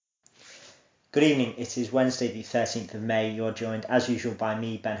Good evening, it is Wednesday the 13th of May. You're joined as usual by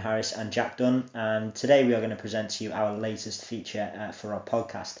me, Ben Harris and Jack Dunn, and today we are going to present to you our latest feature for our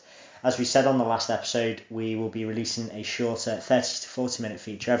podcast. As we said on the last episode, we will be releasing a shorter 30 to 40 minute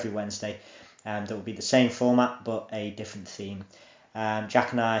feature every Wednesday that will be the same format but a different theme.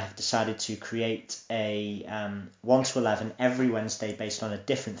 Jack and I have decided to create a 1 to 11 every Wednesday based on a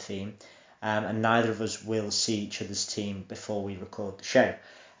different theme, and neither of us will see each other's team before we record the show.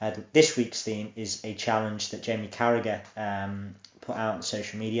 This week's theme is a challenge that Jamie Carragher put out on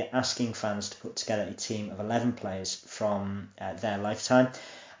social media, asking fans to put together a team of 11 players from their lifetime,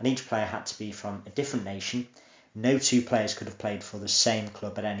 and each player had to be from a different nation. No two players could have played for the same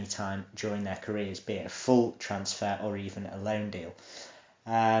club at any time during their careers, be it a full transfer or even a loan deal.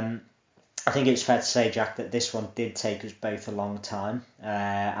 I think it's fair to say, Jack, that this one did take us both a long time,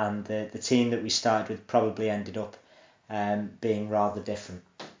 and the team that we started with probably ended up being rather different.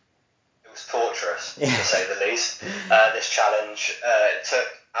 It was torturous, to say the least. This challenge, it took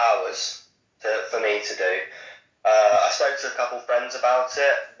hours for me to do. I spoke to a couple friends about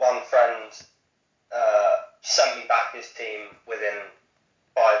it. One friend sent me back his team within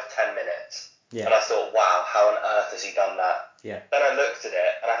 5-10 minutes. Yeah. And I thought, wow, how on earth has he done that? Yeah. Then I looked at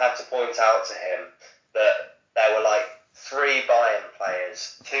it and I had to point out to him that there were like 3 Bayern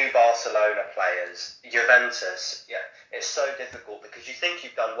players, 2 Barcelona players, Juventus. Yeah, it's so difficult because you think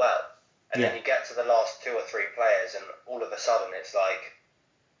you've done well, and then you get to the last 2 or 3 players, and all of a sudden it's like,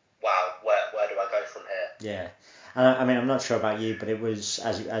 wow, where do I go from here? Yeah, I mean, I'm not sure about you, but it was,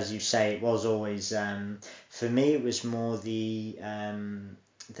 as you say, it was always for me. It was more the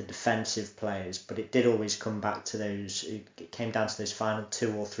defensive players, but it did always come back to those. It came down to those final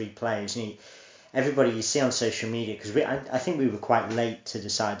 2 or 3 players. Everybody you see on social media, because I think we were quite late to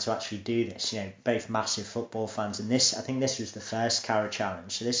decide to actually do this. Both massive football fans, and I think this was the first Carra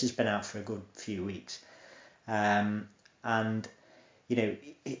challenge, so this has been out for a good few weeks, and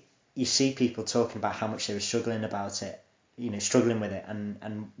you see people talking about how much they were struggling about it, struggling with it,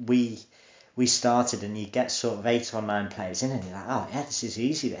 and we started, and you get sort of 8 or 9 players in, and you're like, oh yeah, this is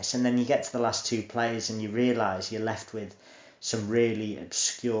easy, this, and then you get to the last 2 players, and you realise you're left with some really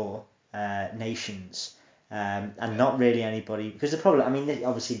obscure nations, and not really anybody, because the problem, I mean,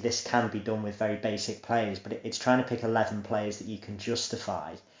 obviously this can be done with very basic players, but it's trying to pick 11 players that you can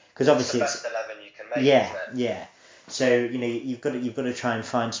justify, because obviously it's the best 11 you can make, isn't it? Yeah. So you've got to try and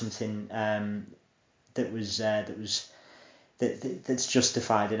find something that's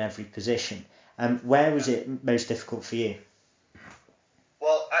justified in every position. Where was it most difficult for you?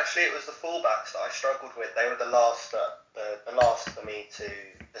 Well, actually, it was the fullbacks that I struggled with. They were the last for me to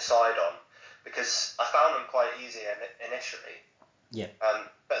decide on, because I found them quite easy initially. Yeah.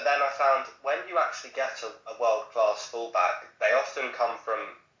 But then I found when you actually get a world-class fullback, they often come from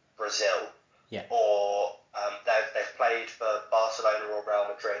Brazil. Yeah. Or they've played for Barcelona or Real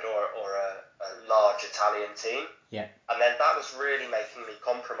Madrid or a large Italian team. Yeah. And then that was really making me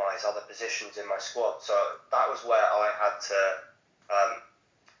compromise other positions in my squad. So that was where I had to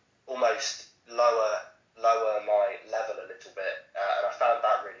almost lower my level a little bit, and I found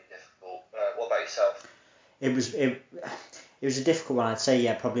that really difficult. What about yourself? It was a difficult one, I'd say.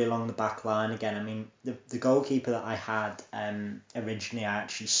 Yeah, probably along the back line again. I mean, the goalkeeper that I had originally, I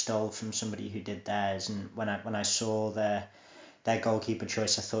actually stole from somebody who did theirs, and when I saw their goalkeeper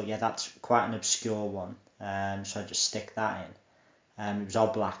choice, I thought, yeah, that's quite an obscure one, so I just stick that in. It was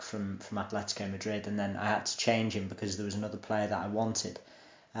Oblak from Atletico Madrid, and then I had to change him because there was another player that I wanted.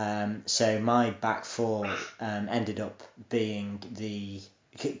 So my back 4 ended up being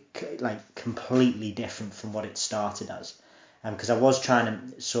completely different from what it started as. Because I was trying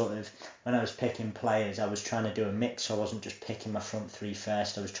to sort of, when I was picking players, I was trying to do a mix. So I wasn't just picking my front 3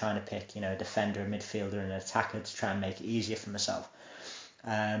 first. I was trying to pick, a defender, a midfielder, and an attacker to try and make it easier for myself.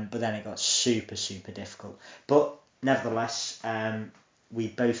 But then it got super, super difficult. But nevertheless, we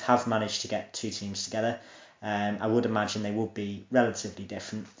both have managed to get 2 teams together. I would imagine they would be relatively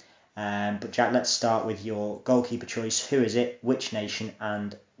different. But Jack, let's start with your goalkeeper choice. Who is it? Which nation?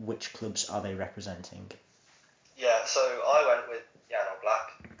 And which clubs are they representing? Yeah, so I went with Jan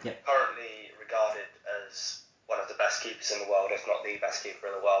Oblak, Yep. currently regarded as one of the best keepers in the world, if not the best keeper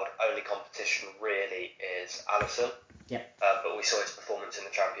in the world. Only competition really is Alisson. Yep. But we saw his performance in the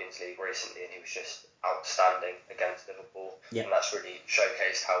Champions League recently, and he was just outstanding against Liverpool. Yep. And that's really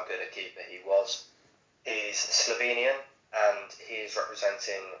showcased how good a keeper he was. He's Slovenian, and he is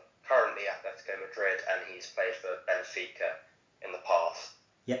representing currently Atletico Madrid, and he's played for Benfica in the past.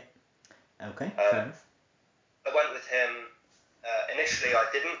 Yep. Okay, fair enough. I went with him. Initially, I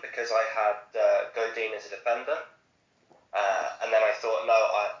didn't, because I had Godin as a defender, and then I thought, no,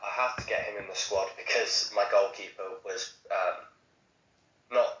 I have to get him in the squad because my goalkeeper was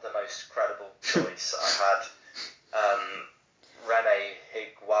not the most credible choice. I had Rene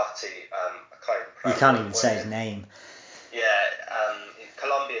Higuati. I can't even pronounce. You can't even say his name. Yeah,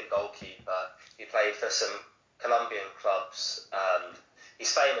 Colombian goalkeeper. He played for some Colombian clubs.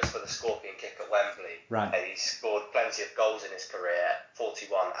 He's famous for the scorpion kick at Wembley. Right. He scored plenty of goals in his career,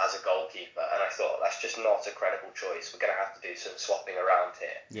 41 as a goalkeeper, and I thought that's just not a credible choice. We're going to have to do some swapping around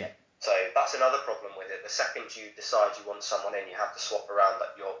here. Yeah. So that's another problem with it. The second you decide you want someone in, you have to swap around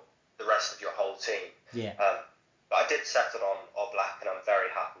the rest of your whole team. Yeah. But I did settle on Oblak, and I'm very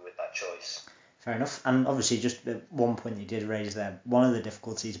happy with that choice. Fair enough. And obviously, just one point you did raise there, one of the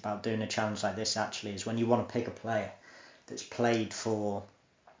difficulties about doing a challenge like this actually is when you want to pick a player that's played for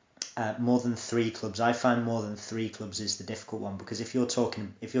more than 3 clubs. I find more than 3 clubs is the difficult one, because if you're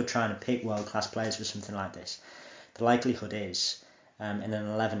trying to pick world-class players for something like this, the likelihood is in an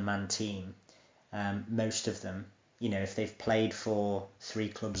 11-man team, most of them, if they've played for 3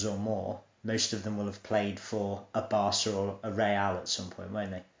 clubs or more, most of them will have played for a Barca or a Real at some point,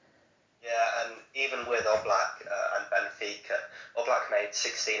 won't they? Yeah, and even with Oblak and Benfica, Oblak made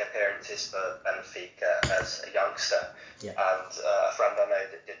 16 appearances for Benfica as a youngster, Yeah. and a friend I know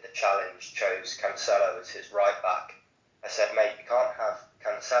that did the challenge chose Cancelo as his right back. I said, mate, you can't have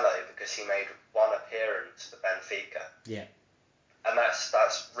Cancelo because he made 1 appearance for Benfica. Yeah. And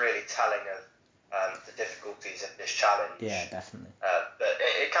that's really telling of the difficulties of this challenge. Yeah, definitely. But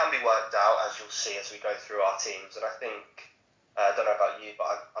it can be worked out, as you'll see as we go through our teams, and I think, I don't know about you, but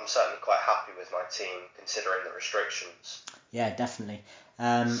I'm certainly quite happy with my team considering the restrictions. Yeah, definitely.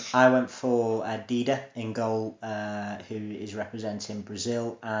 I went for Dida in goal, who is representing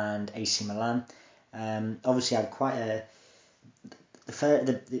Brazil and AC Milan. Obviously, I had quite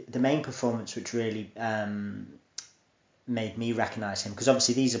the main performance which really made me recognise him, because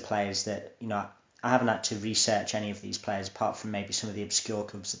obviously these are players that I haven't had to research any of these players apart from maybe some of the obscure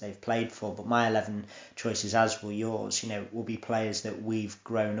clubs that they've played for, but my 11 choices, as will yours, will be players that we've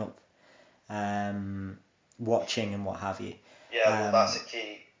grown up watching and what have you. Yeah, well, that's a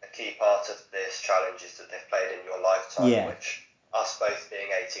key part of this challenge is that they've played in your lifetime, which us both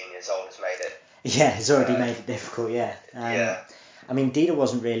being 18 years old has made it. Yeah, it's already made it difficult. Yeah. Yeah. I mean, Dida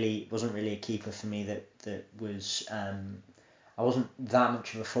wasn't really a keeper for me. That was. I wasn't that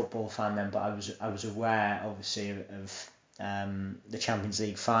much of a football fan then, but I was aware, obviously, of the Champions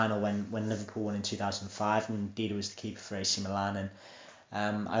League final when Liverpool won in 2005, and Dida was the keeper for AC Milan,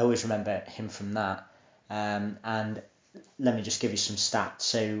 and I always remember him from that. And let me just give you some stats.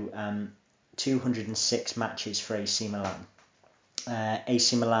 So 206 matches for AC Milan.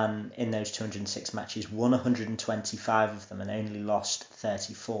 AC Milan in those 206 matches won 125 of them and only lost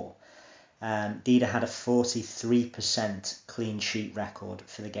 34. Dida had a 43% clean sheet record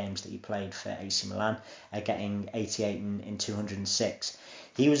for the games that he played for AC Milan, getting 88 in 206.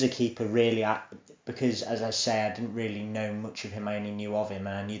 He was a keeper really, because as I say, I didn't really know much of him, I only knew of him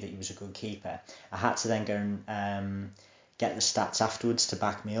and I knew that he was a good keeper. I had to then go and get the stats afterwards to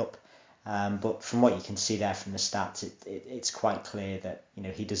back me up. But from what you can see there from the stats, it's quite clear that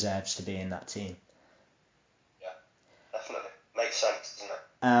he deserves to be in that team. Yeah, definitely. Makes sense,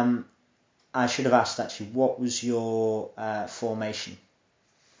 doesn't it? I should have asked actually, what was your formation?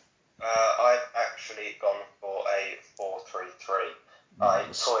 I've actually gone for a 4-3-3. I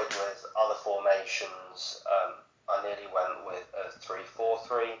toyed with other formations. I nearly went with a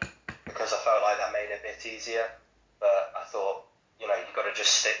 3-4-3 because I felt like that made it a bit easier. But I thought, you've got to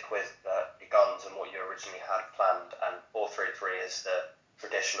just stick with your guns and what you originally had planned. And 4-3-3 is the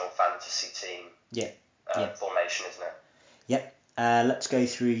traditional fantasy team formation, isn't it? Yep. Let's go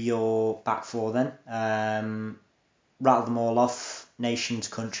through your back four then. Rattle them all off, nations,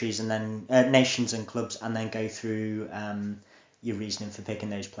 countries, and then nations and clubs, and then go through your reasoning for picking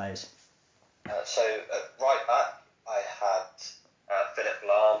those players. So at right back, I had Philip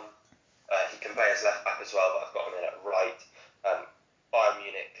Lahm. He can play as left back as well, but I've got him in at right. Bayern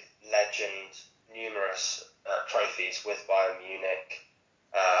Munich legend, numerous trophies with Bayern Munich.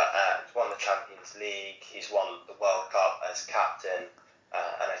 He's won the Champions League. He's won the World Cup as captain,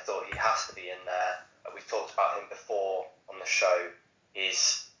 and I thought he has to be in there. We've talked about him before on the show. He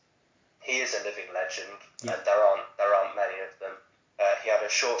is a living legend, and there aren't many of them. He had a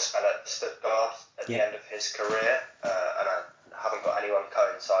short spell at Stuttgart at the end of his career, and I haven't got anyone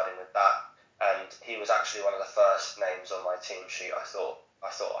coinciding with that. And he was actually one of the first names on my team sheet. I thought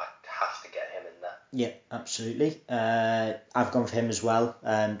I'd have to get him in there. Yeah, absolutely. I've gone for him as well.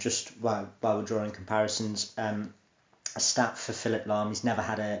 Just while we're drawing comparisons, a stat for Philip Lahm: he's never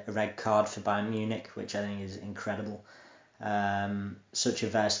had a red card for Bayern Munich, which I think is incredible. Such a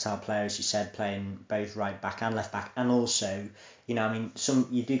versatile player, as you said, playing both right back and left back, and also, some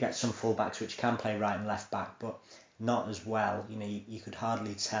you do get some fullbacks which can play right and left back, but not as well. You could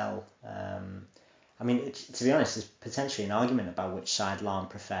hardly tell. To be honest, there's potentially an argument about which side Lahm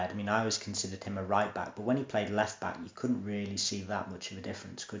preferred. I always considered him a right back, but when he played left back, you couldn't really see that much of a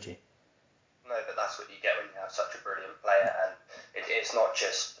difference, could you? No, but that's what you get when you have such a brilliant player, and it's not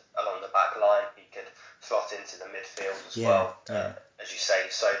just along the back line. He could slot into the midfield as well. As you say,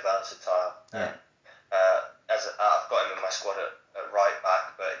 so versatile. Yeah. I've got him in my squad at right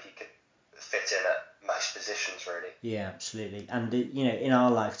back, but he could fit in at most positions, really. Yeah, absolutely. And in our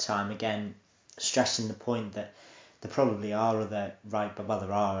lifetime, again, stressing the point that there probably are there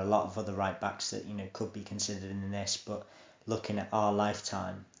are a lot of other right backs that could be considered in this, but looking at our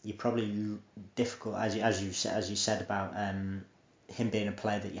lifetime, you're probably difficult, as you said about him being a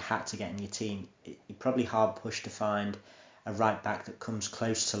player that you had to get in your team. You're probably hard pushed to find a right back that comes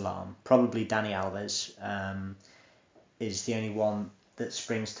close to Lahm. Probably Dani Alves is the only one that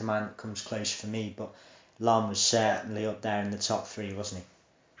springs to mind that comes close for me, but Lahm was certainly up there in the top three, wasn't he?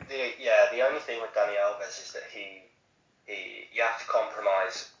 The only thing with Dani Alves is that you have to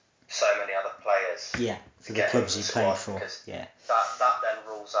compromise so many other players. Yeah, for the clubs he played for. Yeah. That then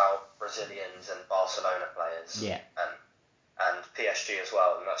rules out Brazilians and Barcelona players. Yeah. And PSG as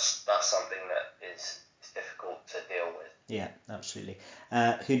well, and that's something that is difficult to deal with. Yeah, absolutely.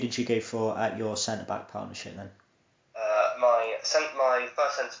 Who did you go for at your centre back partnership then? My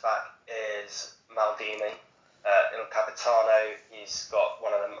first centre back is Maldini. Il Capitano. He's got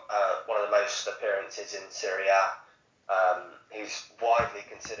one of the most appearances in Serie A. He's widely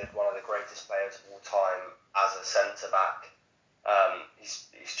considered one of the greatest players of all time as a centre back.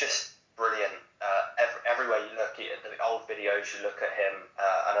 He's just brilliant. Everywhere you look at the old videos, you look at him,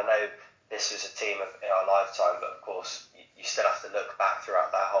 and I know this was a team in our lifetime, but of course you still have to look back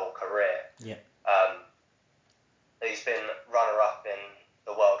throughout that whole career. Yeah. He's been runner-up in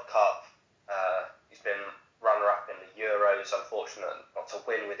the World Cup. He's been runner-up in the Euros. Unfortunate not to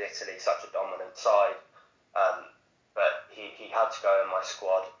win with Italy, such a dominant side. But he had to go in my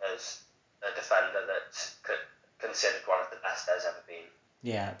squad as a defender that's considered one of the best there's ever been.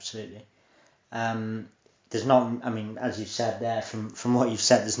 Yeah, absolutely. There's not, as you said there, from what you've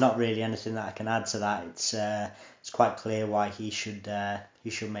said, there's not really anything that I can add to that. It's quite clear why he should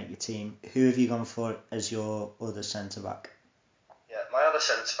make your team. Who have you gone for as your other centre back? Yeah, my other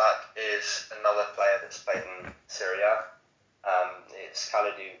centre back is another player that's played in Serie A. It's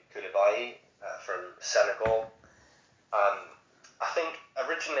Kalidou Koulibaly from Senegal. I think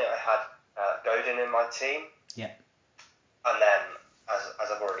originally I had Godin in my team. Yeah. And then,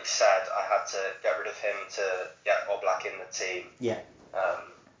 as I've already said, I had to get rid of him to get Oblak in the team. Yeah.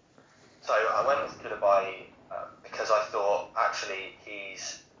 So I went with Koulibaly because I thought actually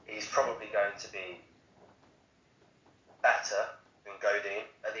he's probably going to be better than Godin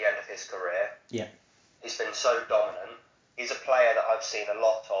at the end of his career. Yeah. He's been so dominant. He's a player that I've seen a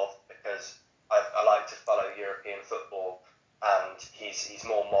lot of because I like to follow European football, and he's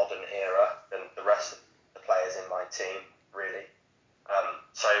more modern era than the rest of the players in my team, really.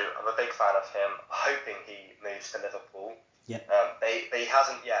 So I'm a big fan of him, hoping he moves to Liverpool. Yeah. But he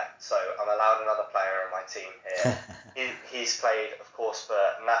hasn't yet, so I'm allowed another player in my team here. He's played, of course, for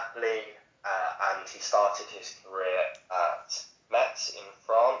Napoli, and he started his career at Metz in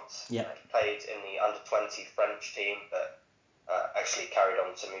France. Yeah. He played in the under-20 French team, but actually carried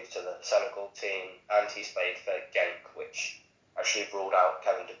on to move to the Senegal team, and he's played for Genk, which actually ruled out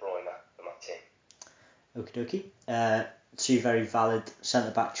Kevin De Bruyne for my team. Okie dokie. Two very valid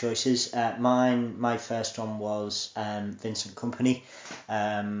centre-back choices. My first one was Vincent Kompany,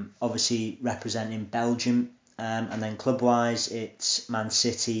 obviously representing Belgium, and then club-wise it's Man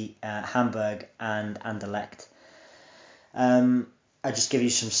City, Hamburg and Anderlecht. I just give you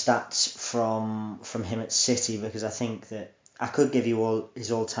some stats from him at City, because I think that I could give you all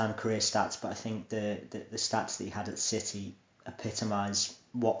his all-time career stats, but I think the stats that he had at City epitomise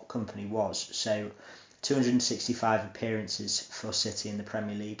what Kompany was. So 265 appearances for City in the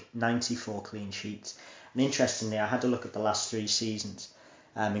Premier League, 94 clean sheets. And interestingly, I had a look at the last 3 seasons,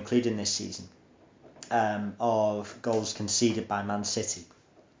 including this season, of goals conceded by Man City.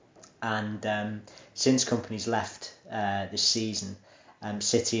 And since Kompany's left this season,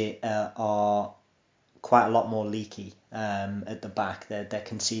 City are quite a lot more leaky at the back. They're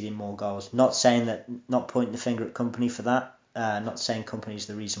conceding more goals. Not pointing the finger at Kompany for that. Not saying Kompany's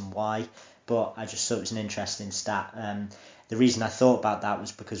the reason why, but I just thought it was an interesting stat. The reason I thought about that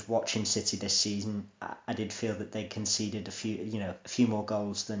was because watching City this season, I did feel that they conceded a few more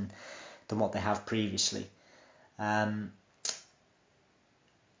goals than what they have previously.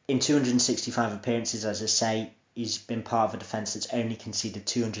 in 265 appearances, as I say, he's been part of a defence that's only conceded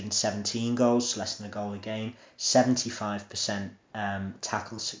 217 goals, so less than a goal a game, 75%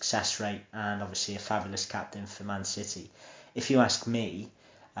 tackle success rate, and obviously a fabulous captain for Man City. If you ask me,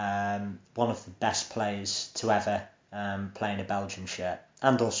 one of the best players to ever play in a Belgium shirt,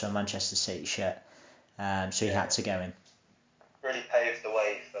 and also a Manchester City shirt, so he had to go in. Really paved the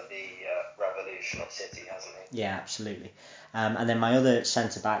way for the revolution at City, hasn't he? Yeah, absolutely. And then my other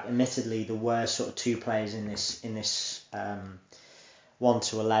centre back, admittedly, there were sort of two players in this 1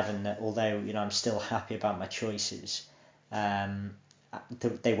 to 11 that, although I'm still happy about my choices,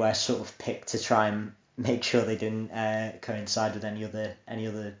 they were sort of picked to try and make sure they didn't coincide with any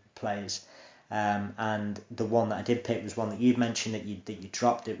other players. And the one that I did pick was one that you'd mentioned that you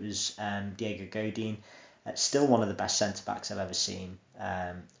dropped. It was Diego Godin. Still one of the best centre backs I've ever seen,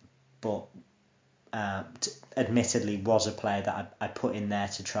 but admittedly was a player that I put in there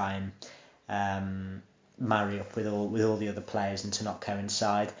to try and marry up with all the other players and to not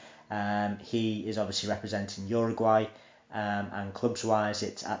coincide. He is obviously representing Uruguay, and clubs wise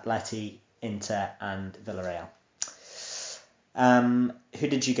it's Atleti, Inter and Villarreal. Who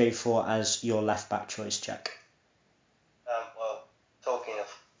did you go for as your left back choice, Jack? Well, talking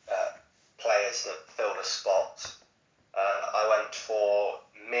of players that filled a spot, I went for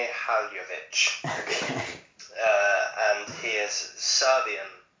Mihaljevic. Okay. And he is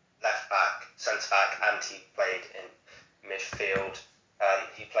Serbian left back, centre back, and he played in midfield.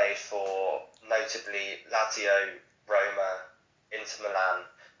 He played for notably Lazio, Roma, Inter Milan,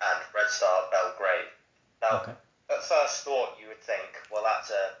 and Red Star Belgrade. Now, Okay. at first thought, you would think, well,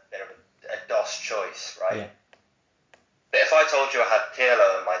 that's a bit of a DOS choice, right? Yeah. But if I told you I had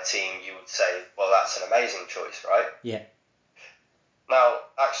Pirlo in my team, you would say, well, that's an amazing choice, right? Yeah. Now,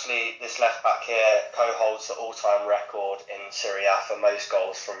 actually, this left back here co-holds the all-time record in Serie A for most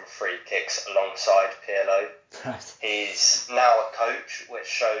goals from free kicks alongside Pirlo. Right. He's now a coach, which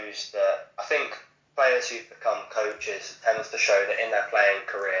shows that I think players who've become coaches tends to show that in their playing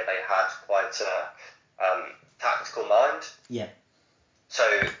career they had quite a tactical mind. Yeah. So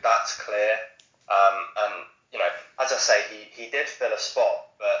that's clear. And as I say, he did fill a spot,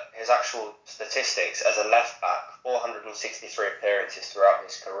 but his actual statistics as a left back, 463 appearances throughout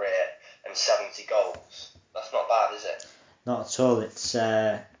his career and 70 goals. That's not bad, is it? Not at all. It's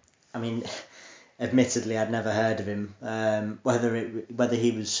admittedly I'd never heard of him. Whether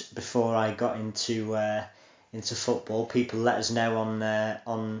he was before I got into football. People let us know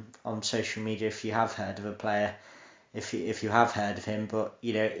on social media if you have heard of a player, if you have heard of him. But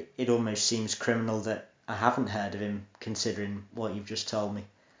it almost seems criminal that I haven't heard of him, considering what you've just told me.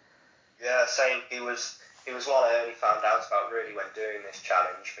 Yeah, same. He was one I only found out about really when doing this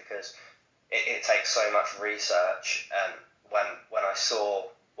challenge, because it takes so much research, and when I saw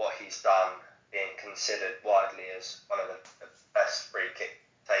what he's done, being considered widely as one of the best free kick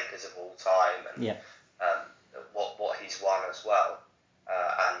takers of all time, and Yeah. what he's won as well,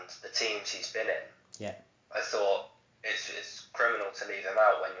 and the teams he's been in, Yeah. I thought it's criminal to leave him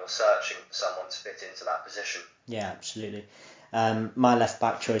out when you're searching for someone to fit into that position. Yeah, absolutely. My left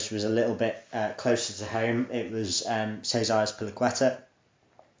back choice was a little bit closer to home. It was Cesar Azpilicueta.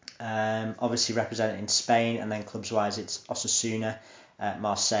 Obviously representing Spain, and then clubs wise it's Osasuna,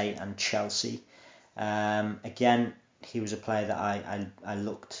 Marseille and Chelsea. Again, he was a player that I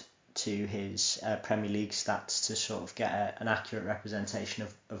looked to his Premier League stats to sort of get an accurate representation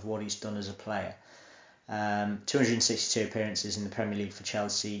of what he's done as a player. 262 appearances in the Premier League for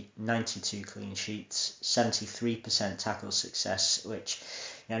Chelsea, 92 clean sheets, 73% tackle success, which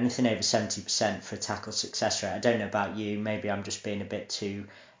anything over 70% for a tackle success rate, I don't know about you, maybe I'm just being a bit too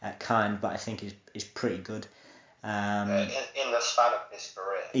kind, but I think is pretty good. In the span of his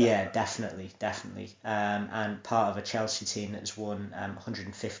career. Yeah, definitely. And part of a Chelsea team that has won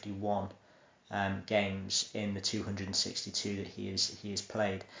 151 games in the 262 that he has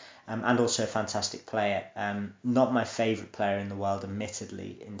played, and also a fantastic player. Not my favourite player in the world,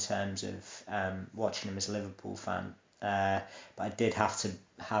 admittedly, in terms of watching him as a Liverpool fan. But I did have to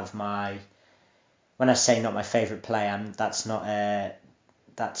have my. When I say not my favourite player, that's not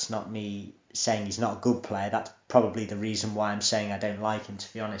me saying he's not a good player. That's probably the reason why I'm saying I don't like him,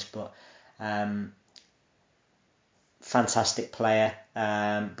 to be honest. But fantastic player.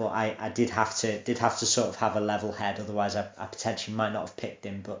 But I did have to sort of have a level head, otherwise I potentially might not have picked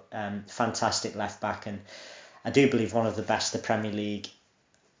him. But fantastic left back, and I do believe one of the best the Premier League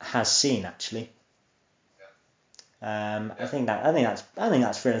has seen, actually. I think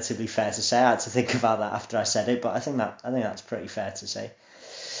that's relatively fair to say. I had to think about that after I said it, but I think that's pretty fair to say.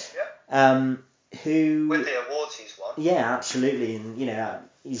 Yeah. Who with the awards he's won. Yeah, absolutely, and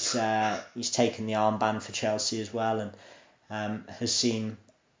he's taken the armband for Chelsea as well, and has seen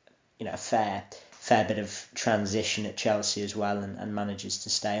a fair bit of transition at Chelsea as well, and manages to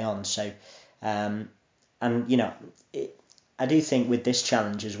stay on. So, and I do think with this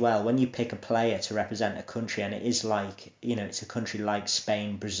challenge as well, when you pick a player to represent a country, and it is like, it's a country like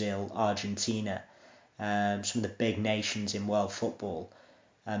Spain, Brazil, Argentina, some of the big nations in world football,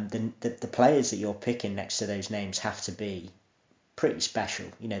 the players that you're picking next to those names have to be pretty special.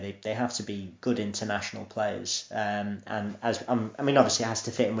 They have to be good international players. And obviously it has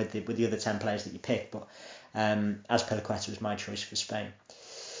to fit in with the other 10 players that you pick, but Azpilicueta was my choice for Spain.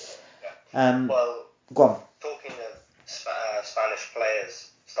 Well, go on. Talking of Spanish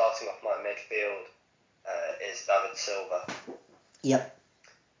players, starting off my midfield is David Silva. Yep.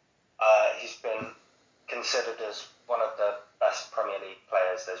 He's been considered as one of the best Premier League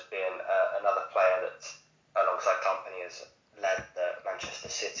players. There's been another player that, alongside Company, has led the Manchester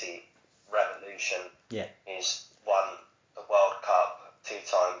City revolution. Yeah. He's won the World Cup,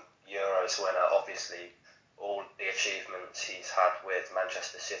 2-time Euros winner, obviously all the achievements he's had with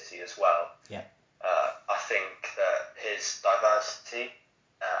Manchester City as well. Yeah. I think that his diversity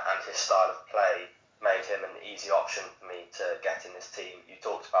and his style of play made him an easy option for me to get in this team. You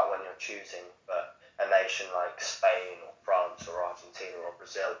talked about when you're choosing for a nation like Spain or France or Argentina or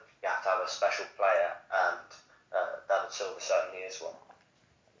Brazil, you have to have a special player, and David Silva certainly is one.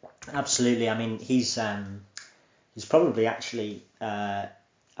 Absolutely. I mean, he's probably actually.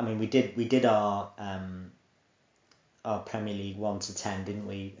 We did our Premier League 1 to 10, didn't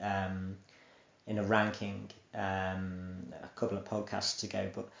we? In a ranking a couple of podcasts ago.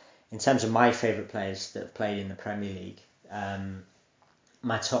 But in terms of my favourite players that have played in the Premier League,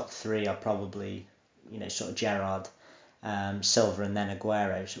 my top 3 are probably sort of Gerrard, Silva, and then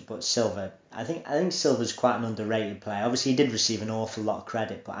Aguero. But Silva, I think Silva's quite an underrated player. Obviously, he did receive an awful lot of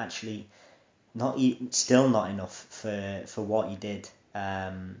credit, but actually still not enough for what he did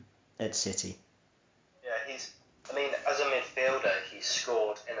at City. Yeah, as a midfielder, he's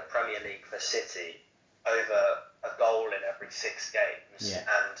scored in the Premier League for City over a goal in every 6 games. Yeah.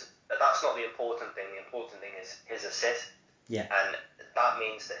 And that's not the important thing. The important thing is his assist. Yeah. And that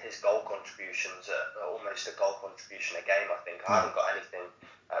means that his goal contributions are almost a goal contribution a game, I think. I haven't got anything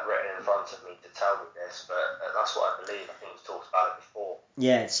written in front of me to tell me this, but that's what I believe. I think we've talked about it before.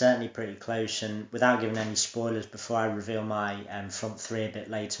 Yeah, it's certainly pretty close. And without giving any spoilers before I reveal my front 3 a bit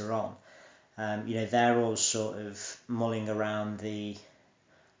later on, they're all sort of mulling around the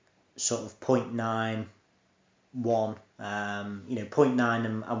sort of 0.9, 1, 0.9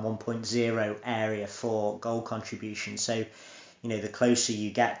 and 1.0 area for goal contribution. So, the closer you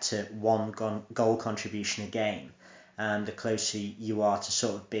get to 1 goal contribution a game, the closer you are to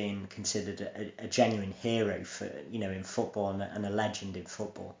sort of being considered a genuine hero for, in football and a legend in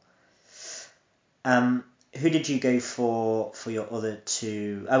football. Who did you go for your other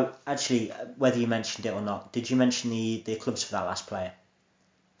 2? Oh, actually, whether you mentioned it or not, did you mention the clubs for that last player?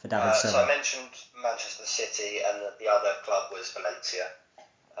 For David Silva? So I mentioned Manchester City, and the other club was Valencia.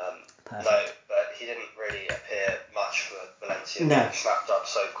 Perfect. No, but he didn't really appear much for Valencia. No. Being snapped up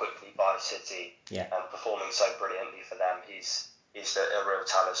so quickly by City, Yeah. and performing so brilliantly for them. He's a real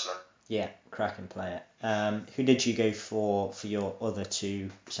talisman. Yeah, cracking player. Who did you go for your other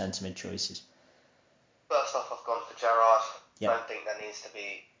 2 centre mid choices? First off, I've gone for Gerrard. Yep. I don't think there needs to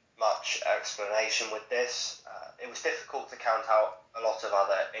be much explanation with this. It was difficult to count out a lot of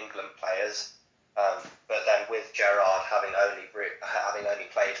other England players, but then with Gerrard having only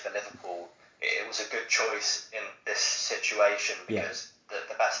played for Liverpool, it was a good choice in this situation, because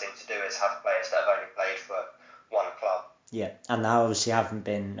the best thing to do is have players that have only played for one club. Yeah, and there obviously haven't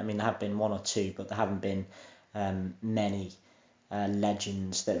been. I mean, there have been 1 or 2, but there haven't been many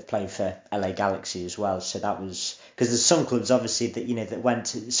legends that have played for LA Galaxy as well. So that was because there's some clubs obviously that that went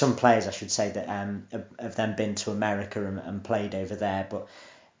to, some players I should say that have then been to America and played over there. But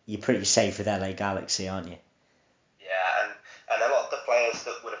you're pretty safe with LA Galaxy, aren't you? Yeah, and a lot of the players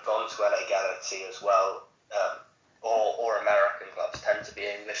that would have gone to LA Galaxy as well, or American clubs, tend to be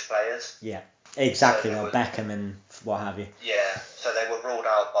English players. Yeah, exactly. So Beckham and what have you. Yeah, so they were ruled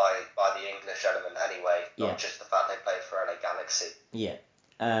out by the English element anyway, not just the fact they played for LA Galaxy. Yeah.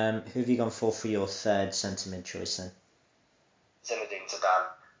 Who have you gone for your 3rd centre mid choice then? Zinedine Zidane.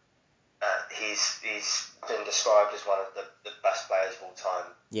 He's been described as one of the best players of all time.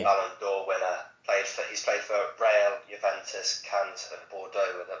 Yeah. Ballon d'Or winner. He's played for Real, Juventus, Cannes, and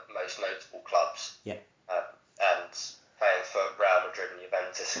Bordeaux, were the most notable clubs. Yeah. And playing for Real Madrid and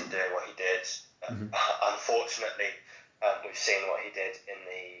Juventus and doing what he did. Unfortunately, we've seen what he did in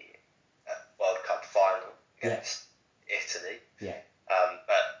the World Cup final against Italy. Yeah.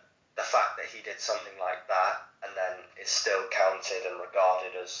 But something like that and then is still counted and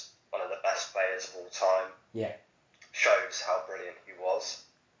regarded as one of the best players of all time. Yeah. Shows how brilliant he was.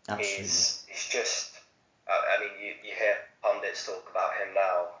 Absolutely. He's just, you hear pundits talk about him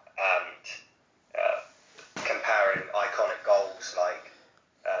now and comparing iconic goals like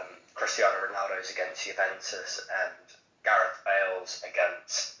Cristiano Ronaldo's against Juventus and Gareth Bale's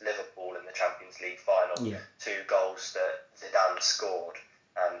against Liverpool in the Champions League final, two goals that Zidane scored.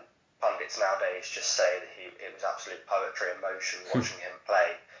 And pundits nowadays just say that it was absolute poetry in motion watching him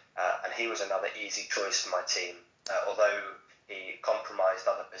play. And he was another easy choice for my team. Although he compromised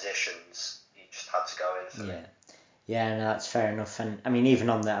other positions, he just had to go in for me. Yeah, no, that's fair enough. And I mean,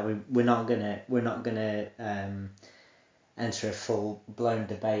 even on that, we're not gonna enter a full blown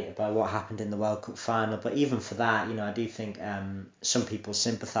debate about what happened in the World Cup final. But even for that, I do think some people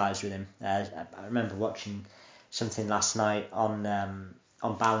sympathise with him. I remember watching something last night on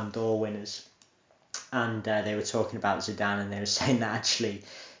Ballon d'Or winners, and they were talking about Zidane, and they were saying that actually,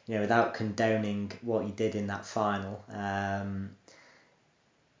 without condoning what he did in that final,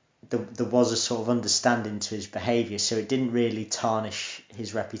 there was a sort of understanding to his behaviour, so it didn't really tarnish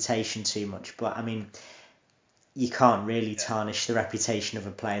his reputation too much. But I mean, you can't really tarnish the reputation of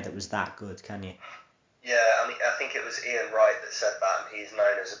a player that was that good, can you? Yeah, I think it was Ian Wright that said that, and he's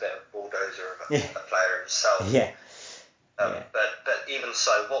known as a bit of a bulldozer of a player himself. Yeah. But even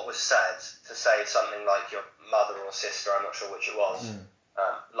so, what was said, to say something like your mother or sister, I'm not sure which it was,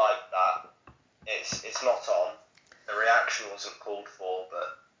 like that, it's not on. The reaction wasn't called for,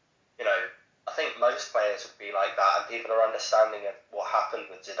 but I think most players would be like that, and people are understanding of what happened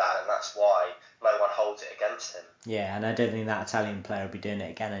with Zidane, and that's why no one holds it against him. Yeah, and I don't think that Italian player will be doing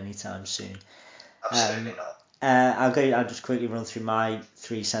it again anytime soon. Absolutely not. I'll just quickly run through my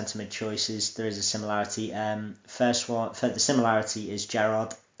three centre mid choices. There is a similarity. First one, the similarity is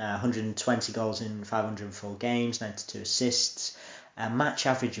Gerrard. 120 goals in 504 games, 92 assists. A match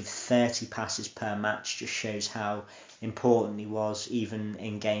average of 30 passes per match just shows how important he was, even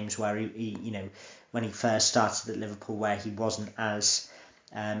in games where he when he first started at Liverpool, where he wasn't as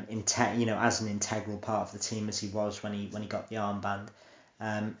as an integral part of the team as he was when he got the armband.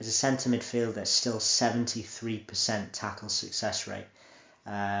 As a centre midfielder, still 73% tackle success rate,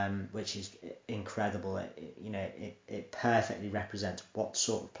 which is incredible. It perfectly represents what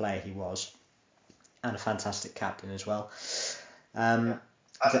sort of player he was, and a fantastic captain as well. And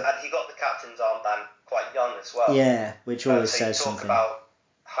he got the captain's armband quite young as well. Yeah, which always says so you talk something. about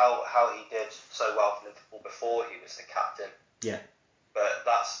how he did so well for Liverpool before he was the captain. Yeah. But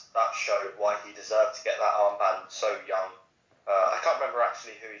that showed why he deserved to get that armband so young. I can't remember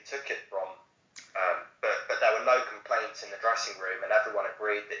actually who he took it from, but there were no complaints in the dressing room, and everyone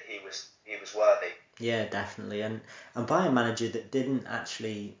agreed that he was worthy. Yeah, definitely, and by a manager that didn't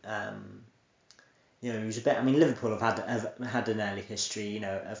actually, he was a bit. I mean, Liverpool have had an early history,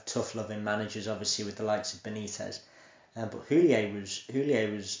 of tough loving managers, obviously with the likes of Benitez, but Houllier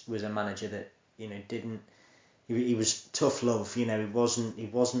was a manager that didn't. He was tough love, he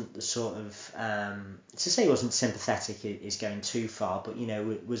wasn't the sort of, to say he wasn't sympathetic is going too far, but,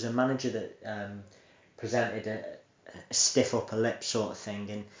 was a manager that presented a stiff upper lip sort of thing,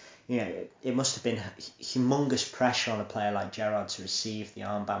 and, it must have been humongous pressure on a player like Gerrard to receive the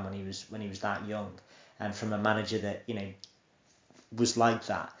armband when he was that young, and from a manager that, was like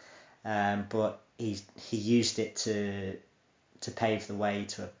that, but he used it to pave the way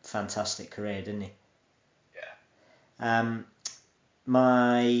to a fantastic career, didn't he?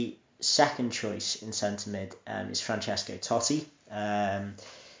 My second choice in centre mid is Francesco Totti.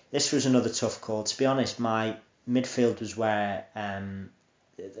 This was another tough call. To be honest, my midfield was where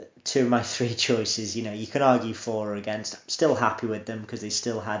two of my three choices, you can argue for or against. I'm still happy with them because they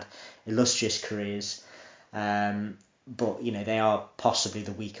still had illustrious careers. But, they are possibly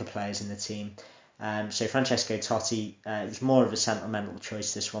the weaker players in the team. So Francesco Totti, it was more of a sentimental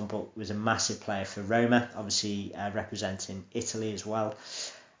choice, this one, but was a massive player for Roma, obviously representing Italy as well.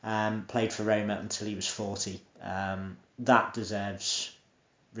 Played for Roma until he was 40. That deserves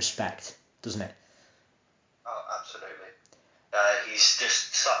respect, doesn't it? Oh, absolutely. He's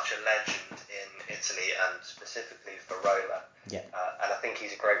just such a legend in Italy and specifically for Roma. Yeah. And I think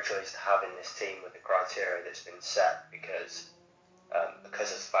he's a great choice to have in this team with the criteria that's been set because of the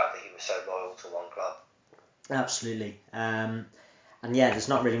fact that he was so loyal to one club. Absolutely. And yeah, there's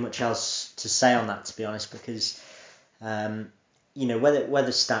not really much else to say on that, to be honest, because whether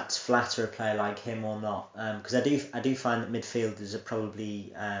stats flatter a player like him or not, because I do find that midfielders are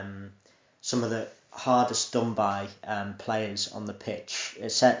probably some of the hardest done by players on the pitch,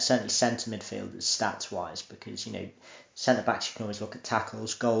 certainly centre midfielders stats wise, because Centre backs, you can always look at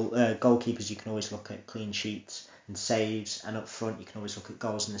tackles. Goalkeepers, you can always look at clean sheets and saves, and up front, you can always look at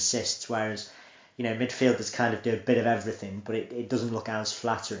goals and assists. Whereas, midfielders kind of do a bit of everything, but it doesn't look as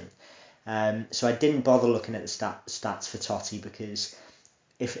flattering. So I didn't bother looking at the stats for Totti, because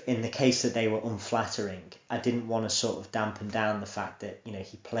if in the case that they were unflattering, I didn't want to sort of dampen down the fact that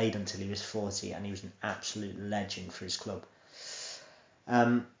he played until he was 40 and he was an absolute legend for his club.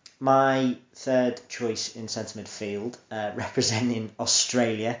 My third choice in centre midfield, representing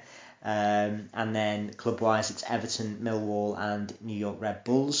Australia, and then club-wise it's Everton, Millwall and New York Red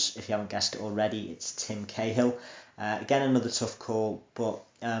Bulls. If you haven't guessed it already, it's Tim Cahill. Again, another tough call, but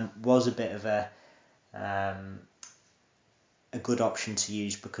was a bit of a good option to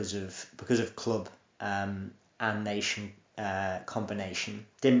use because of club and nation combination.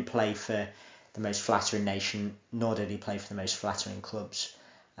 Didn't play for the most flattering nation, nor did he play for the most flattering clubs,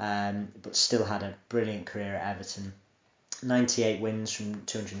 but still had a brilliant career at Everton. 98 wins from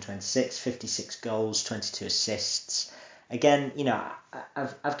 226, 56 goals, 22 assists. Again,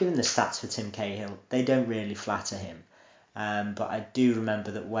 I've given the stats for Tim Cahill. They don't really flatter him, but I do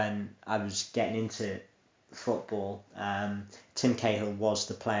remember that when I was getting into football, Tim Cahill was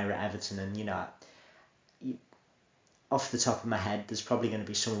the player at Everton, and off the top of my head, there's probably going to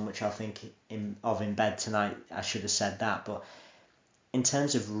be someone which I'll think of in bed tonight. I should have said that, but in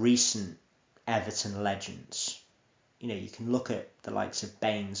terms of recent Everton legends, you can look at the likes of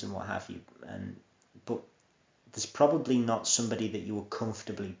Baines and what have you, but there's probably not somebody that you would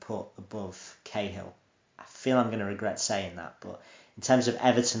comfortably put above Cahill. I feel I'm going to regret saying that, but in terms of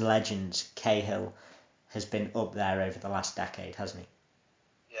Everton legends, Cahill has been up there over the last decade, hasn't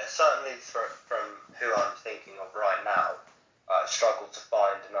he? Yeah, certainly from who I'm thinking of right now, I struggle to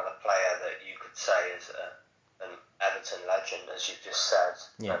find another player that you could say is an Everton legend, as you've just said.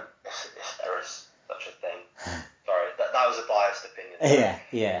 Yeah. If there is such a thing. Sorry, that was a biased opinion.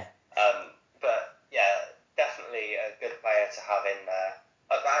 Yeah. But yeah, definitely a good player to have in there.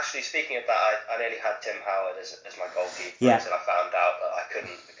 But actually, speaking of that, I nearly had Tim Howard as my goalkeeper until I found out that I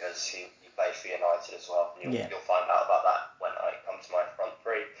couldn't, because he played for United as well. You'll find out about that when I come to my front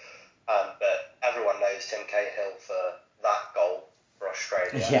three. But everyone knows Tim Cahill for that goal for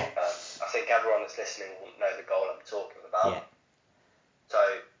Australia. Yeah. I think everyone that's listening will know the goal I'm talking about. Yeah. So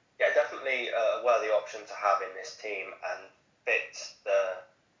yeah, definitely a worthy option to have in this team, and fits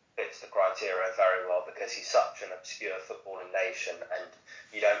the criteria very well, because he's such an obscure footballing nation, and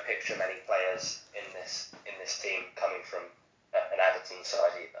you don't picture many players in this team coming from an Everton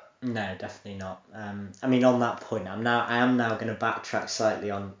side either. No, definitely not. On that point, I am now going to backtrack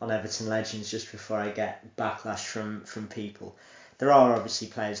slightly on Everton legends, just before I get backlash from people. There are obviously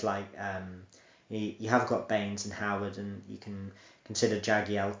players like you have got Baines and Howard, and you can consider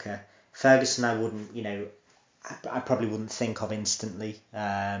Jagielka. Ferguson, I wouldn't, I probably wouldn't think of instantly.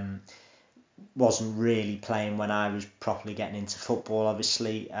 Wasn't really playing when I was properly getting into football,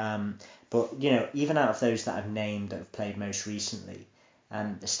 obviously. But even out of those that I've named that have played most recently,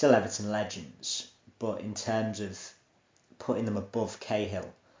 they're still Everton legends. But in terms of putting them above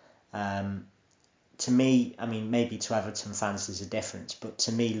Cahill, to me, maybe to Everton fans there's a difference, but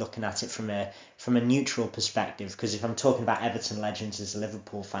to me, looking at it from a neutral perspective, because if I'm talking about Everton legends as a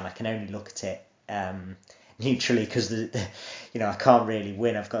Liverpool fan, I can only look at it neutrally, because I can't really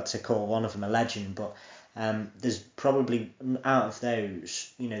win. I've got to call one of them a legend, but there's probably, out of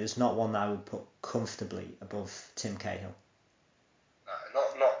those, there's not one that I would put comfortably above Tim Cahill. No,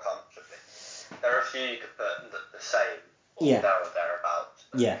 not comfortably. There are a few you could put the same, or there or thereabouts.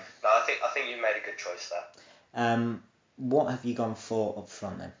 Yeah. No, I think you made a good choice there. What have you gone for up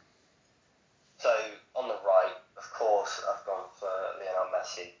front then? So on the right, of course, I've gone for Lionel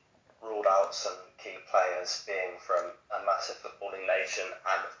Messi. Ruled out some key players being from a massive footballing nation,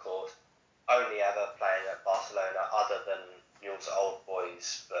 and of course only ever playing at Barcelona, other than Newell's Old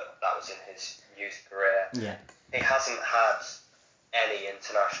Boys, but that was in his youth career. Yeah. He hasn't had any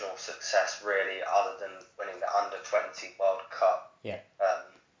international success really, other than winning the Under-20 World Cup. Yeah.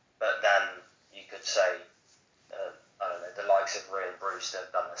 But then you could say, I don't know, the likes of Ryan Brewster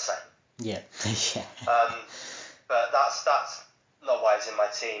have done the same. Yeah. But that's not why he's in my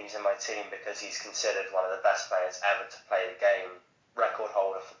team. He's in my team because he's considered one of the best players ever to play the game. Record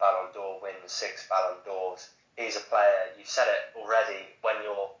holder for Ballon d'Or, wins 6 Ballon d'Ors. He's a player, you've said it already, when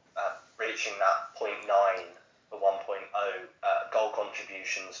you're reaching that 0.9 or 1.0 goal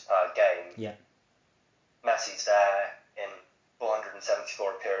contributions per game. Yeah. Messi's there in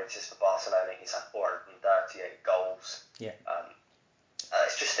 474 appearances for Barcelona. He's had 438 goals. Yeah.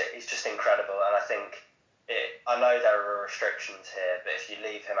 It's just incredible, and I think I know there are restrictions here, but if you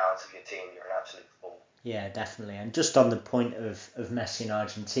leave him out of your team, you're an absolute fool. Yeah, definitely. And just on the point of Messi and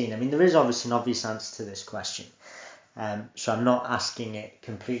Argentina, I mean, there is obviously an obvious answer to this question. So I'm not asking it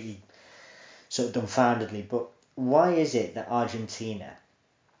completely sort of dumbfoundedly, but why is it that Argentina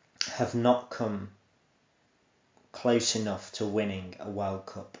have not come close enough to winning a World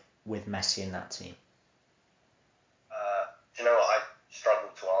Cup with Messi in that team? Do you know what? I struggle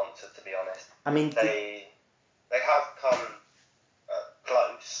to answer, to be honest. I mean, they have come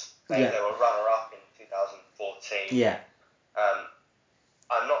close. They were runner-up in 2014. Yeah.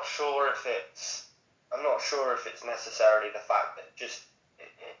 I'm not sure if it's necessarily the fact that just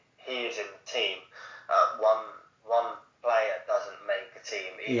he is in the team. One player doesn't make a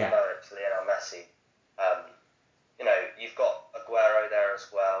team, even though it's Lionel Messi. You've got Aguero there as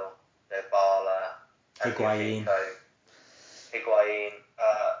well, Dybala, Higuain. Higuain.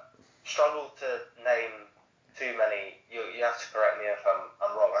 Struggle to name too many. You have to correct me if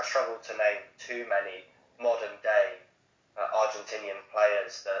I'm wrong. I struggle to name too many modern day Argentinian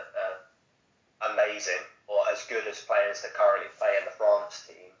players that are amazing or as good as players that currently play in the France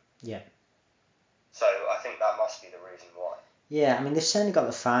team. Yeah. So I think that must be the reason why. Yeah, I mean, they've certainly got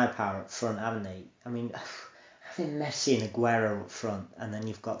the firepower up front, haven't they? I mean, having Messi and Aguero up front, and then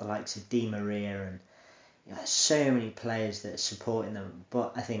you've got the likes of Di Maria, and there's so many players that are supporting them.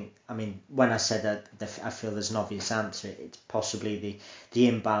 But I think, I mean, when I said that, I feel there's an obvious answer. It's possibly the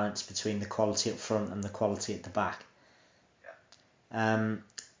imbalance between the quality up front and the quality at the back. Yeah.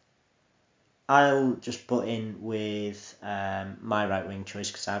 I'll just butt in with my right wing choice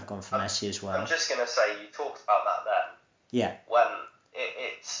because I've gone for Messi as well. I'm just going to say, you talked about that then. Yeah. When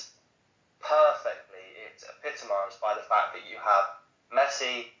it's epitomised by the fact that you have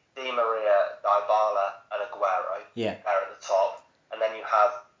Messi, Di Maria, Dybala, and Aguero there at the top, and then you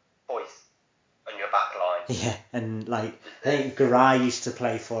have Foyth on your back line. Yeah, and I think Carra used to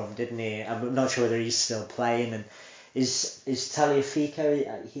play for him, didn't he? I'm not sure whether he's still playing. And is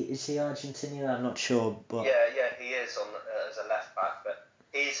Tagliafico? Is he Argentinian? I'm not sure, but yeah, he is on as a left back, but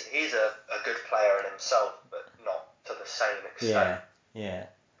he's a good player in himself, but not to the same extent.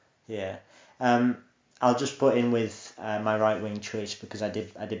 Yeah. I'll just put in with my right wing choice because I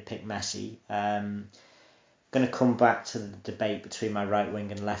did pick Messi. Going to come back to the debate between my right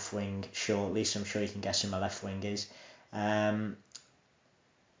wing and left wing shortly, so I'm sure you can guess who my left wing is.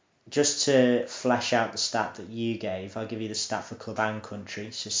 Just to flesh out the stat that you gave, I'll give you the stat for club and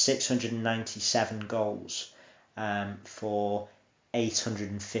country. So 697 goals for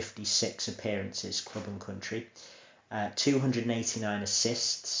 856 appearances, club and country. 289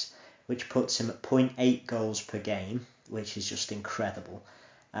 assists, which puts him at 0.8 goals per game, which is just incredible.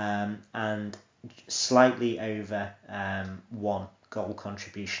 And slightly over 1 goal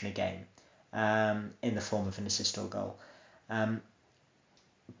contribution a game in the form of an assist or goal.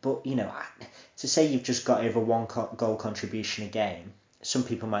 But, to say you've just got over 1 goal contribution a game, some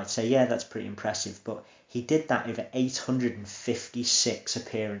people might say, yeah, that's pretty impressive, but he did that over 856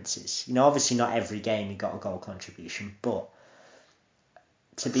 appearances. Obviously not every game he got a goal contribution, but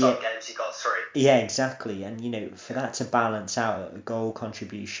some games he got 3. Yeah, exactly. And, for that to balance out a goal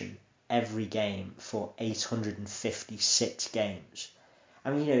contribution every game for 856 games. I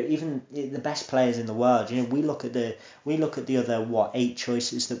mean, even the best players in the world, we look at the other 8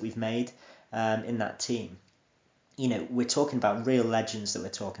 choices that we've made in that team. We're talking about real legends that we're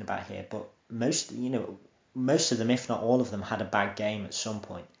talking about here, but most of them, if not all of them, had a bad game at some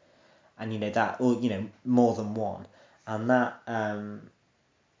point, and that, or more than one, and that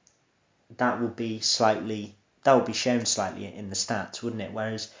would be shown slightly in the stats, wouldn't it?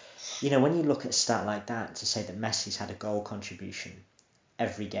 Whereas, when you look at a stat like that, to say that Messi's had a goal contribution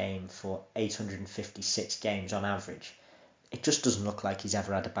every game for 856 games on average, it just doesn't look like he's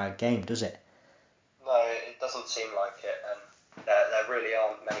ever had a bad game, does it? No, it doesn't seem like it, and there really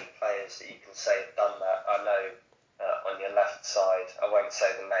aren't many players that you can say have done that. I know on your left side, I won't say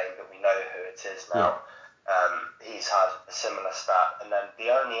the name, but we know who it is now. He's had a similar stat, and then the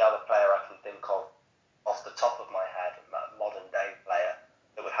only other player I can think of off the top of my head, a modern day player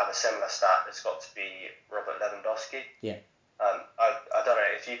that would have a similar stat, has got to be Robert Lewandowski. Yeah. I don't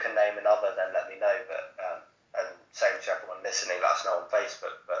know if you can name another, then let me know. But and same to everyone listening, let us know on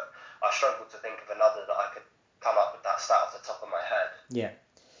Facebook. But I struggle to think of another that I could come up with that stat off the top of my head. Yeah.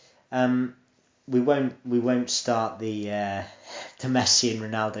 We won't start the Messi and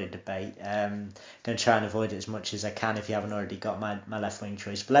Ronaldo debate. Going to try and avoid it as much as I can if you haven't already got my left wing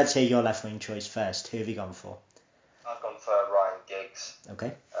choice. But let's hear your left wing choice first. Who have you gone for? I've gone for Ryan Giggs.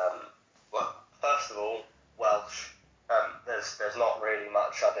 Okay. Well, first of all, Welsh. There's not really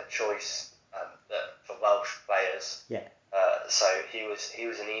much other choice for Welsh players. Yeah. So he was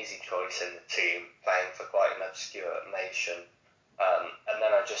an easy choice in the team, playing for quite an obscure nation. And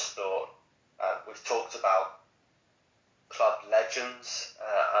then I just thought, we've talked about club legends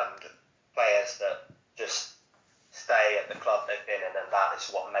and players that just stay at the club they've been in, and that is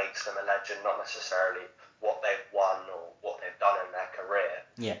what makes them a legend, not necessarily what they've won or what they've done in their career.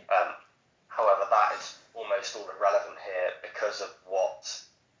 Yeah. However, that is almost all irrelevant here because of what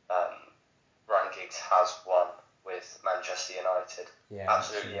Ryan Giggs has won with Manchester United. Yeah,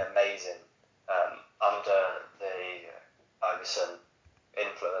 absolutely amazing. Under the Ferguson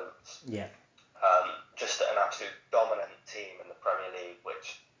influence. Yeah. Just an absolute dominant team in the Premier League,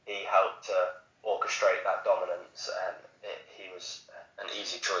 which he helped to orchestrate that dominance, and he was an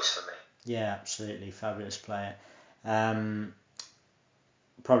easy choice for me. Yeah, absolutely. Fabulous player.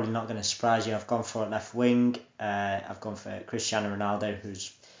 Probably not going to surprise you. I've gone for left wing. I've gone for Cristiano Ronaldo,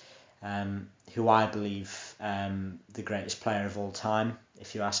 who I believe the greatest player of all time,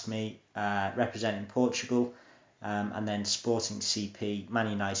 if you ask me. Representing Portugal, and then Sporting CP, Man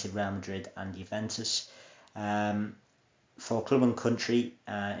United, Real Madrid, and Juventus. For club and country,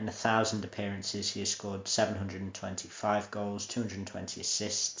 in 1,000 appearances, he has scored 725 goals, 220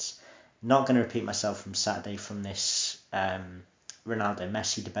 assists. Not going to repeat myself from Saturday from this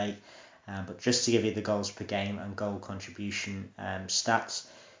Ronaldo-Messi debate, but just to give you the goals per game and goal contribution stats,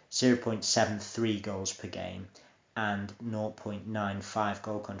 0.73 goals per game and 0.95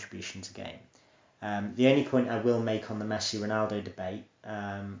 goal contributions a game. The only point I will make on the Messi-Ronaldo debate,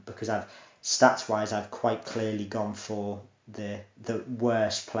 because stats-wise I've quite clearly gone for the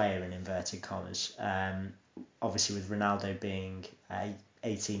worst player in inverted commas, obviously with Ronaldo being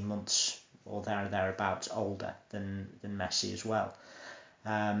 18 months or thereabouts older than Messi as well.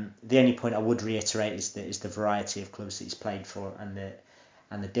 The only point I would reiterate is the variety of clubs that he's played for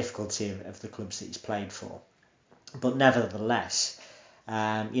and the difficulty of the clubs that he's played for. But nevertheless,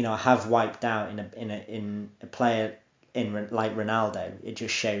 I have wiped out in a player like Ronaldo. It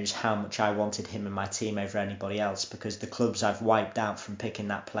just shows how much I wanted him in my team over anybody else, because the clubs I've wiped out from picking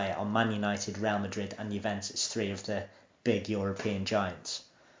that player are Man United, Real Madrid, and Juventus, three of the big European giants.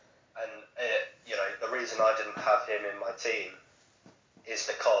 And the reason I didn't have him in my team is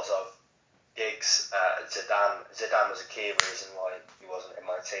because of Giggs, Zidane. Zidane was a key reason why he wasn't in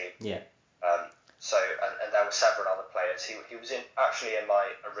my team. Yeah. And there were several other players. He was actually in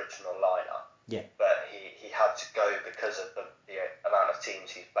my original lineup. Yeah. But he had to go because of the amount of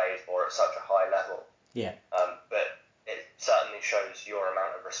teams he's played for at such a high level. Yeah. But it certainly shows your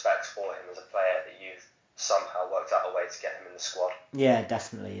amount of respect for him as a player that you've somehow worked out a way to get him in the squad. Yeah,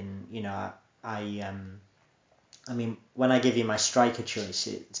 definitely. And I mean, when I give you my striker choice,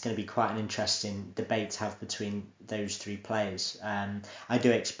 it's going to be quite an interesting debate to have between those three players. I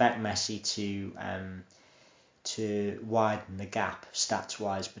do expect Messi to widen the gap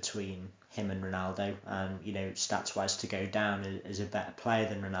stats-wise between him and Ronaldo, and stats-wise to go down as a better player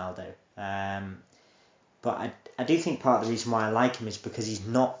than Ronaldo. But I do think part of the reason why I like him is because he's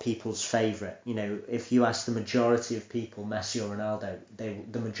not people's favourite. If you ask the majority of people, Messi or Ronaldo,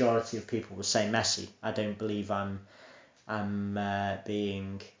 the majority of people will say Messi. I don't believe I'm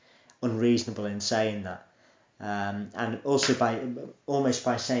being unreasonable in saying that. And also by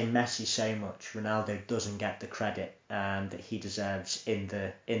saying Messi so much, Ronaldo doesn't get the credit that he deserves in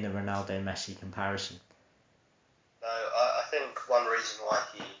the Ronaldo-Messi comparison. No, I think one reason why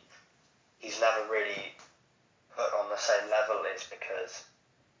he's never really put on the same level is because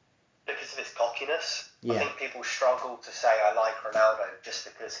of his cockiness. Yeah. I think people struggle to say I like Ronaldo just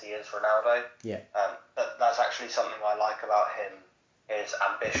because he is Ronaldo. Yeah. But that's actually something I like about him, his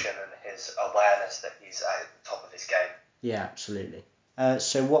ambition and his awareness that he's at the top of his game. Yeah, absolutely.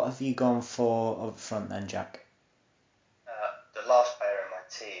 So what have you gone for up front then, Jack? The last player in my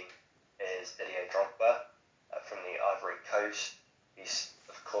team is Didier Drogba from the Ivory Coast. He's,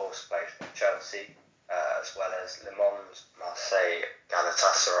 of course, played for Chelsea, as well as Le Mans, Marseille,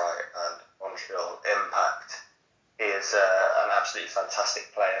 Galatasaray and Montreal Impact. He is an absolutely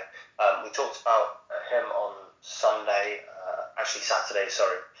fantastic player. We talked about him on Saturday,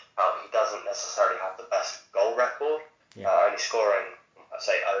 sorry. He doesn't necessarily have the best goal record, only scoring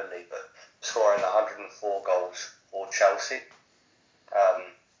 104 goals for Chelsea.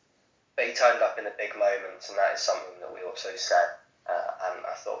 But he turned up in the big moments, and that is something that we also said. And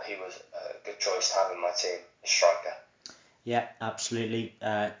I thought he was a good choice to have in my team, a striker. Yeah, absolutely.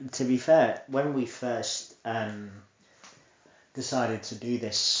 To be fair, when we first decided to do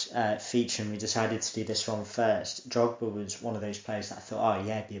this feature, and we decided to do this one first, Drogba was one of those players that I thought, oh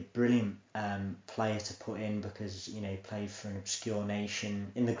yeah, it'd be a brilliant player to put in because, you know, he played for an obscure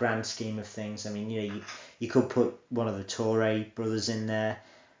nation in the grand scheme of things. I mean, you know, you could put one of the Toure brothers in there,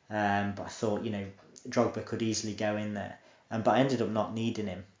 but I thought, you know, Drogba could easily go in there. But I ended up not needing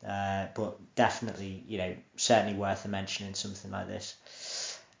him. But definitely, you know, certainly worth a mention in something like this.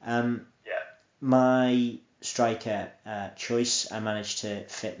 My striker choice, I managed to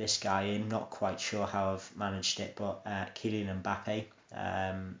fit this guy in. Not quite sure how I've managed it, but Kylian Mbappe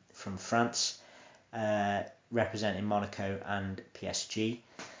from France, representing Monaco and PSG.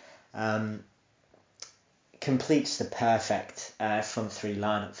 Completes the perfect front three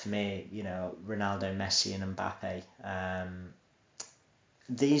lineup for me. You know, Ronaldo, Messi, and Mbappe.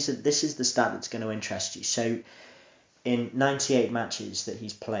 This is the stat that's going to interest you. So, in 98 matches that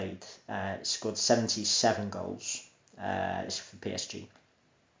he's played, scored 77 goals. It's for PSG.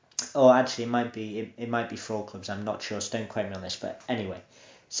 Or actually, it might be for all clubs. I'm not sure. So don't quote me on this. But anyway,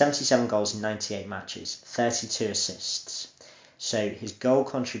 77 goals in 98 matches, 32 assists. So his goal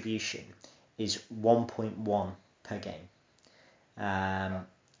contribution is 1.1 per game.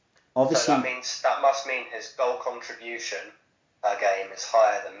 Obviously, so that must mean his goal contribution per game is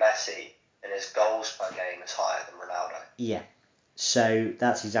higher than Messi, and his goals per game is higher than Ronaldo. Yeah. So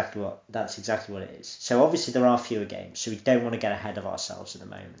that's exactly what it is. So obviously there are fewer games, so we don't want to get ahead of ourselves at the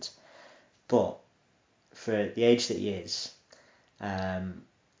moment. But for the age that he is,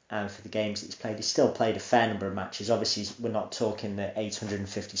 and for the games that he's played, he's still played a fair number of matches. Obviously, we're not talking the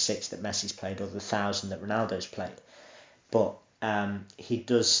 856 that Messi's played or the 1,000 that Ronaldo's played. But he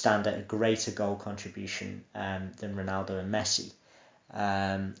does stand at a greater goal contribution than Ronaldo and Messi.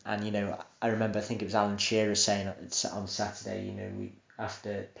 And, you know, I remember, I think it was Alan Shearer saying on Saturday, you know,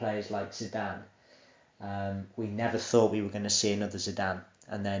 after players like Zidane, we never thought we were going to see another Zidane.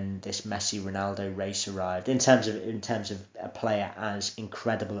 And then this Messi-Ronaldo race arrived in terms of a player as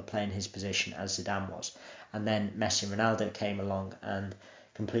incredible a player in his position as Zidane was. And then Messi and Ronaldo came along and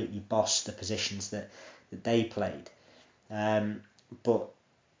completely bossed the positions that they played. But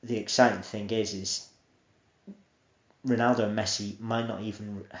the exciting thing is Ronaldo and Messi might not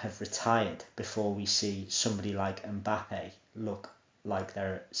even have retired before we see somebody like Mbappe look like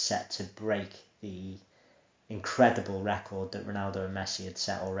they're set to break the incredible record that Ronaldo and Messi had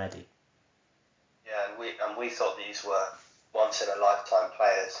set already. Yeah, and we thought these were once in a lifetime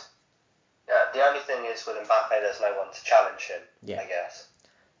players. Yeah, the only thing is with Mbappe, there's no one to challenge him. Yeah. I guess.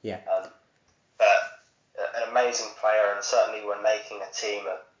 Yeah. But an amazing player, and certainly when making a team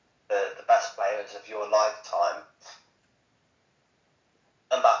of the best players of your lifetime,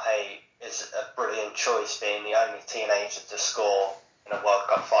 Mbappe is a brilliant choice, being the only teenager to score in a World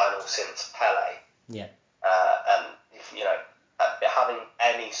Cup final since Pele. Yeah. And you know, having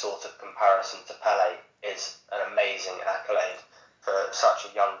any sort of comparison to Pele is an amazing accolade for such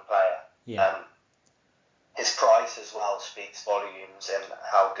a young player. Yeah. His price as well speaks volumes in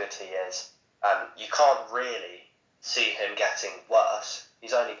how good he is. And you can't really see him getting worse.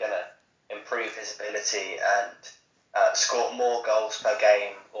 He's only going to improve his ability and score more goals per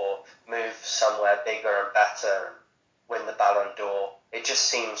game, or move somewhere bigger and better and win the Ballon d'Or. It just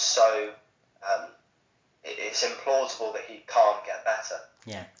seems so... it's implausible that he can't get better.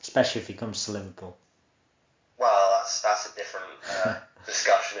 Yeah, especially if he comes to Liverpool. Well, that's a different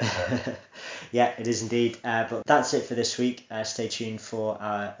discussion, isn't it? Yeah, it is indeed. But that's it for this week. Stay tuned for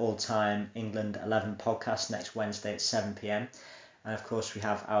our all-time England 11 podcast next Wednesday at 7 p.m. And of course, we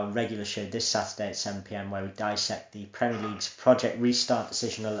have our regular show this Saturday at 7 p.m. where we dissect the Premier League's Project Restart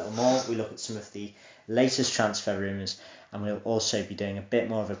decision a little more. We look at some of the latest transfer rumours, and we'll also be doing a bit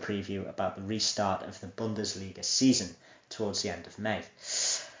more of a preview about the restart of the Bundesliga season towards the end of May.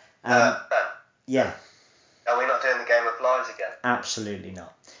 Ben, yeah. Are we not doing the Game of Lies again? Absolutely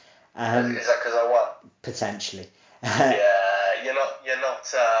not. Is that because I won? Potentially. Yeah, you're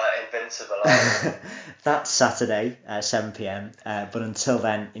not invincible, are you? That's Saturday, 7 p.m. But until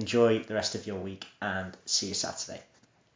then, enjoy the rest of your week and see you Saturday.